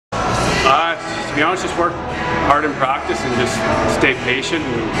to be honest, just work hard in practice and just stay patient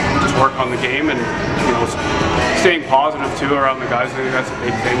and just work on the game, and staying positive too around the guys. I think that's a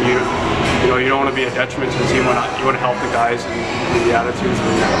big thing. You don't want to be a detriment to the team. You want to help the guys and the attitudes.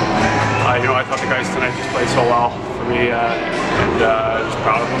 And, I thought the guys tonight just played so well for me, and just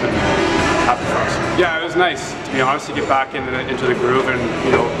proud of them and happy for us. Yeah, it was nice, to be honest, to get back into the groove and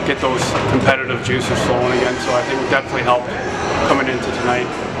get those competitive juices flowing again. So I think it definitely helped coming into tonight.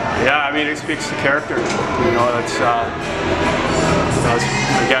 Yeah, I mean, it speaks to character.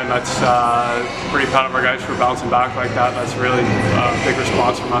 That's pretty proud of our guys for bouncing back like that. That's really a big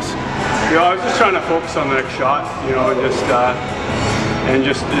response from us. I was just trying to focus on the next shot, and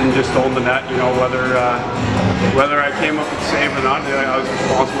just hold the net. Whether I came up with the save or not, I was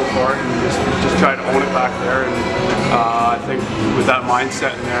responsible for it, and just try to own it back there. And I think with that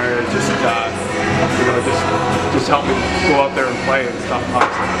mindset in there, it just helped me go out there and play and stuff.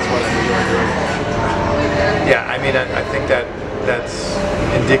 That's what I enjoy doing. Yeah, I mean, I think that's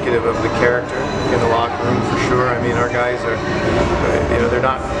indicative of the character in the locker room for sure. I mean, our guys are, they're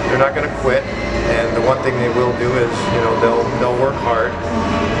not going to quit, and the one thing they will do is, they'll work hard.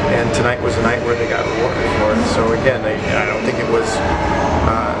 And tonight was a night where they got rewarded for it. So again, I don't think it was.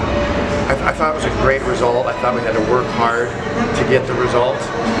 I thought it was a great result. I thought we had to work hard to get the result,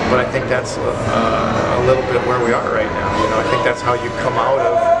 but I think that's a little bit where we are right now. I think that's how you come out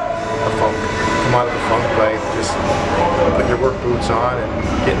of a funk. Come out of the funk by just putting your work boots on and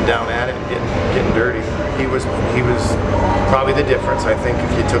getting down at it and getting dirty. He was probably the difference. I think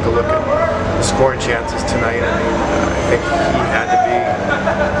if you took a look at the scoring chances tonight, I think he had to be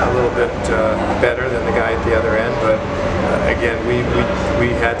a little bit better than the guy at the other end. But again, we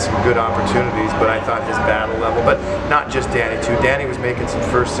had some good opportunities, but I thought his battle level, but not just Danny too. Danny was making some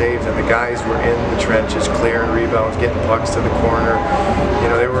first saves, and the guys were in the trenches, clearing rebounds, getting pucks to the corner.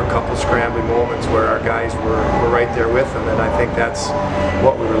 There were a couple scrambling moments where our guys were right there with them, and I think that's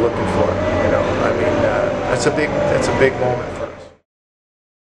what we were looking for. I mean, that's a big moment.